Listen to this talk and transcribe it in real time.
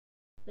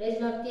Praise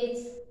Lord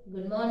kids,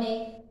 good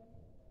morning.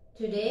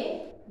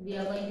 Today we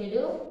are going to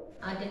do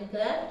art and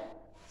craft.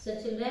 So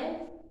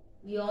children,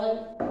 you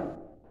all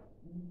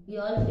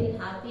feel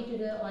happy to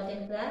do art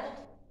and craft?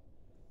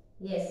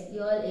 Yes,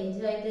 you all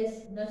enjoy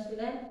this, no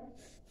children?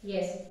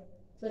 Yes.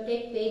 So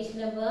take page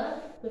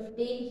number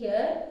 15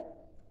 here.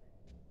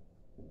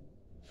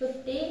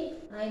 15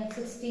 and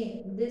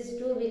 16. These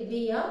two will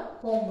be your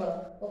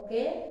homework.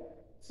 Okay.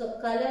 So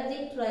color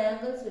the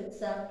triangles with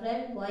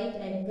saffron, white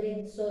and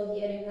green. So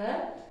here you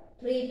have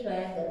three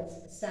triangles,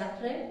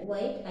 saffron,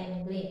 white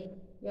and green.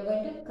 You are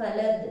going to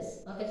color this.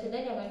 Okay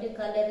children, you are going to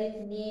color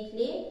it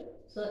neatly.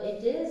 So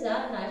it is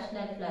our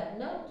national flag.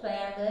 No,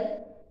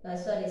 triangle,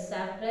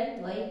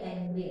 saffron, white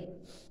and green.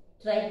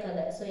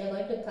 Tricolor. So you are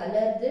going to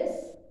color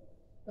this.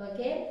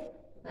 Okay.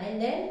 And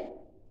then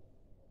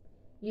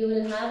you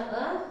will have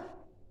a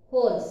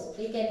holes.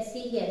 You can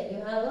see here. You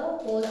have a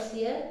holes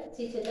here.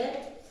 See children.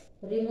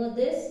 Remove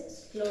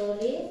this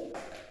slowly.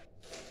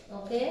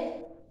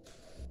 Okay.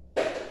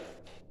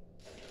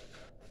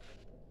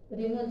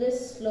 Remove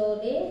this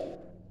slowly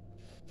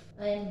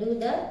and do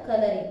the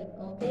coloring.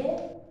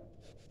 Okay.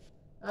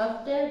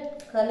 After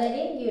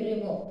coloring you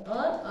remove,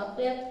 or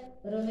after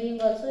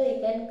removing also you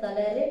can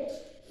color it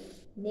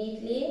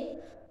neatly.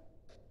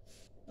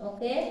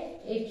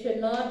 Okay. It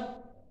should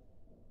not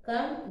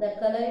come, the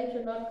coloring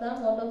should not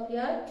come out of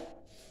your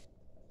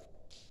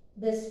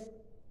this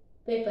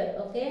paper.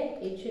 Okay,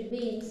 it should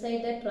be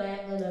inside the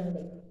triangle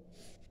only.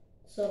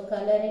 So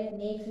color it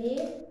neatly.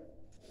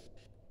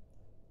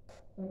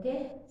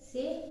 Okay,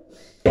 see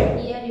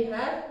here you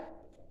have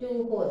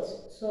two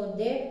holes. So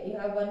there you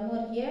have one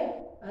more here,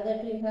 other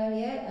two you have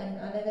here, and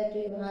another two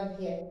you have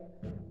here.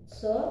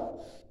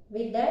 So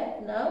with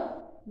that,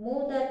 now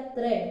move the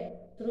thread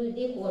through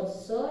the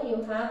holes. So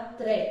you have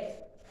thread.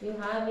 You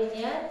have in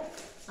your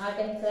art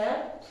and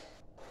craft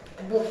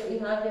book, you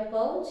have a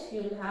pouch,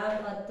 you will have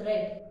a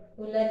thread,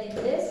 woolen in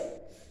this.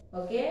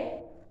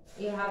 Okay,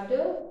 you have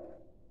to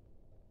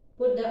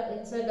put the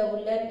insert the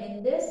woolen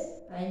in this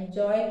and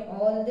join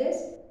all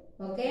this.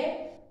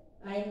 Okay,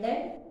 and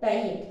then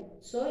tie it.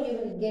 So you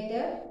will get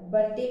a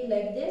bunting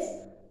like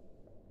this.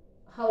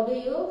 How do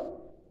you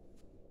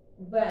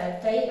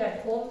tie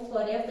at home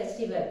for your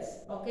festivals?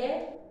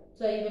 Okay,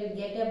 so you will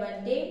get a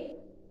bunting.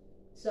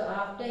 So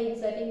after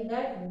inserting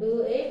that,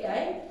 do it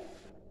and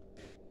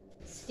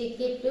stick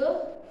it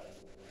to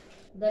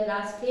the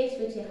last page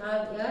which you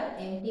have your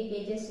empty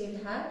pages you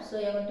will have. So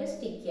you are going to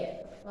stick here.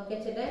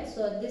 Okay children,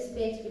 so this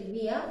page will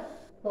be a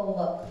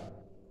homework.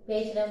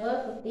 Page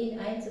number 15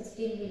 and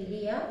 16 will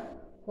be a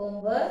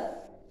homework.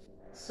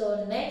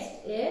 So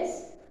next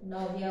is,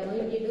 now we are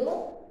going to do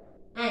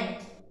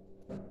ant.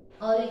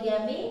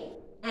 Origami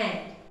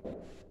ant.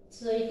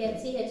 So you can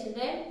see here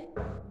children,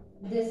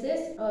 this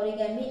is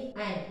origami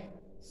ant.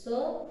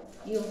 So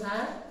you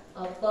have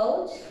a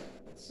pouch.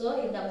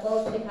 So in the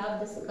pouch we have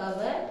this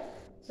cover.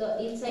 So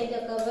inside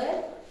the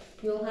cover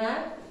you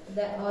have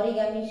the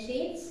origami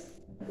sheets.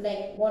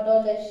 Like what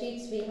all the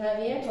sheets we have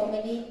here. How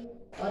many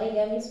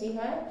origamis we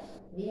have?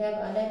 We have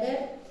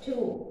another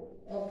 2.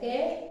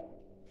 Okay.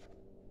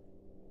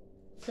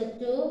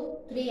 So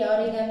 3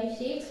 origami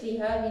sheets we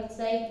have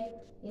inside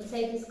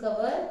this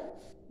cover.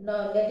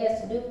 Now let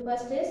us do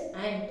first is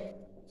ant.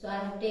 So I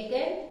have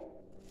taken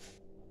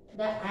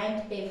the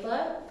ant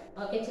paper.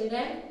 Okay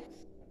children,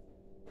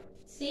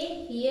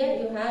 see here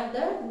you have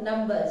the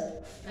numbers,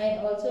 and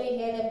also here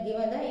they have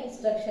given the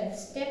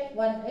instructions. Step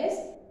 1 is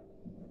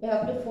you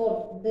have to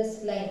fold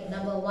this line,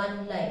 number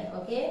 1 line.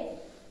 Okay,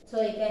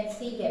 so you can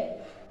see here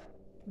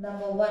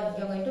number 1,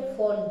 you are going to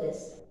fold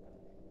this.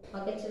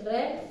 Okay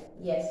children,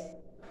 yes.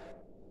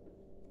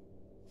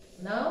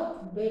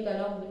 Now do it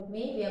along with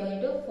me. We are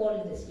going to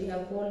fold this. We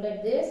have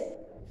folded this.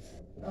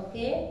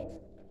 Okay,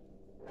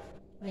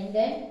 and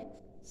then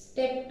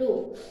step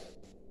 2.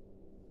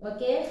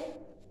 Okay,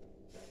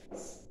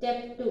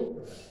 step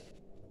 2,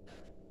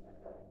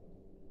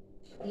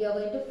 you are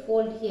going to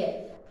fold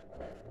here.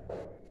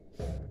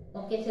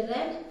 Okay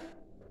children,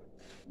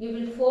 you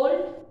will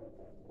fold,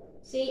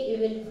 see, you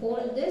will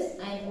fold this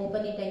and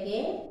open it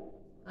again,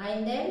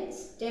 and then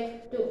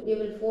step 2, you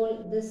will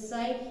fold this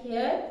side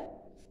here.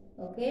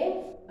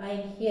 Okay,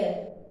 and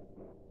here.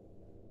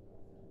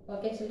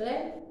 Okay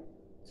children,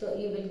 so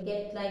you will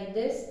get like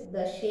this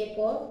the shape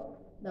of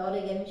the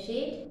origami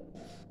sheet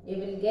you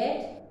will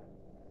get,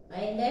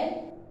 and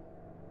then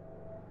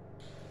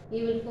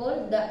you will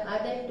fold the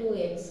other 2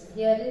 ends.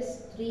 Here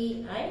is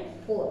 3 and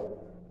 4.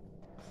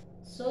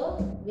 So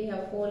we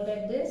have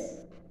folded this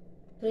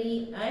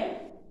 3 and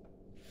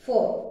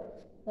 4.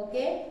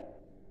 Okay,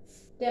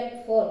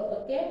 step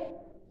 4. Okay,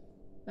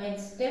 and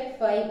step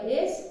 5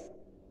 is,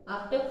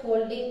 after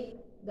folding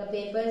the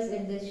papers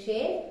in this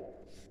shape,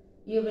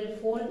 you will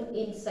fold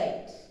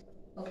inside.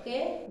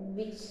 Okay,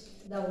 which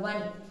the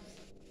one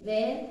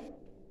where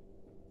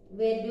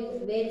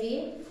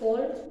we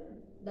fold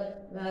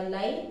the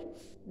line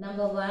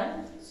number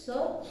 1.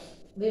 So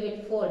we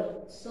will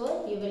fold.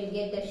 So you will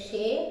get the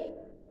shape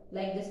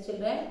like this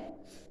children.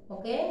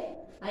 Okay,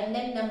 and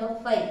then number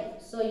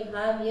 5. So you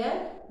have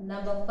here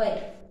number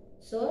 5.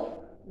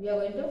 So we are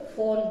going to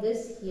fold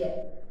this here.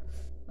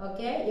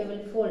 Okay, you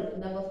will fold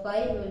number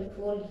 5, you will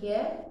fold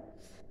here,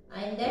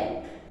 and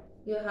then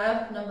you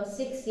have number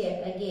 6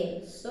 here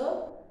again.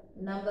 So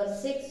number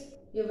 6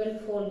 you will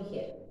fold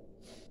here.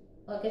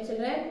 Okay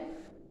children,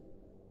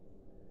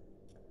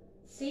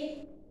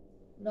 see,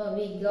 now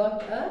we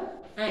got a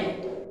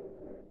ant.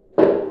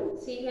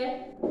 See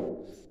here,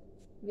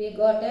 we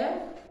got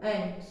a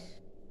ant.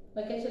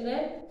 Okay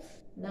children,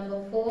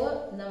 number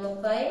 4,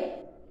 number 5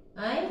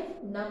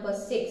 and number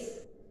 6.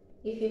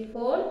 If you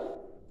fold,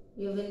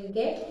 you will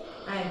get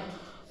ant.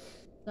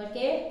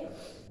 Okay,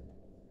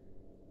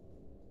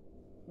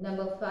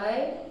 number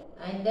 5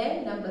 and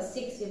then number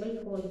 6 you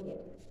will fold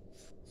here.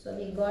 So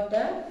we got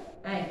a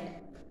ant.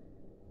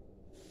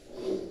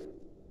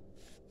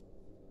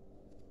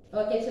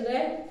 Okay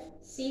children,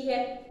 see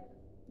here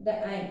the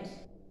ant.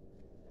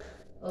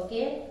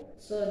 Okay,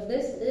 so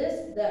this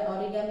is the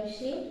origami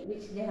sheet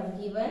which they have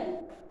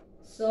given.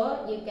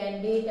 So you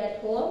can do it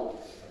at home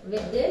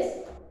with this.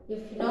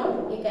 If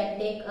not, you can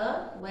take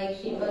a white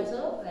sheet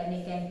also and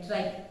you can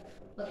try.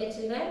 Okay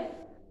children,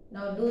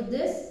 now do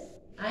this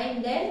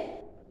and then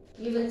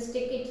you will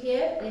stick it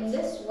here in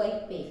this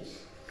white page.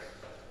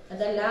 At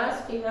the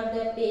last you have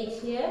the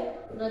page here.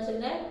 Now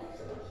children,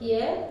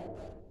 here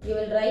you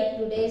will write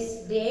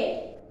today's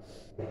date.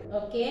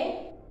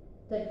 Okay,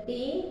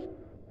 30,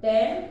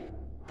 10,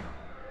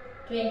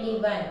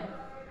 21.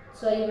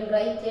 So you will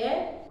write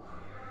here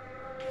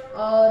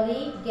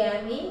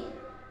origami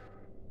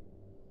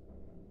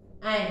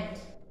ant.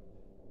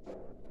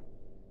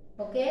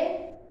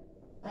 Okay,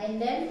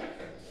 and then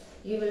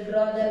you will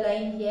draw the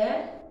line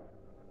here.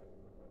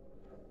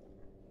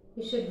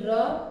 You should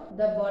draw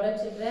the border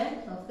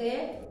children.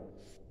 Okay,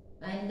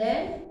 and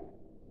then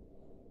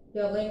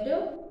you are going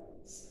to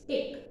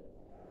stick.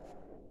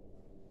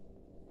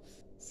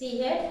 See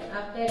here,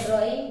 after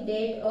drawing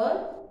date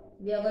all,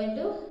 you are going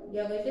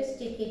to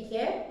stick it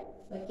here.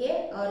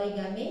 Okay,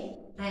 origami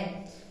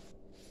ant.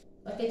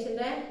 Okay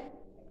children,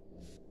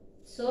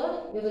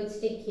 so you will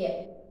stick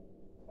here.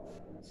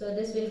 So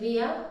this will be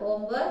a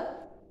homework.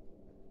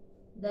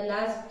 The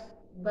last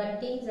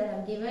buntings I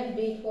have given,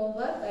 do it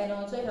homework, and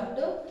also you have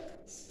to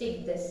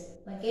stick this.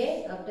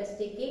 Okay, after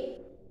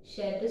sticking,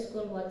 share to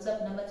school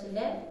WhatsApp number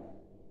children.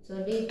 So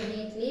do it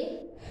neatly.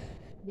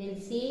 We'll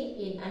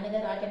see in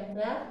another art and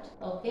craft.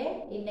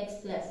 Okay, in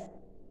next class.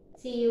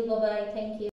 See you. Bye bye. Thank you.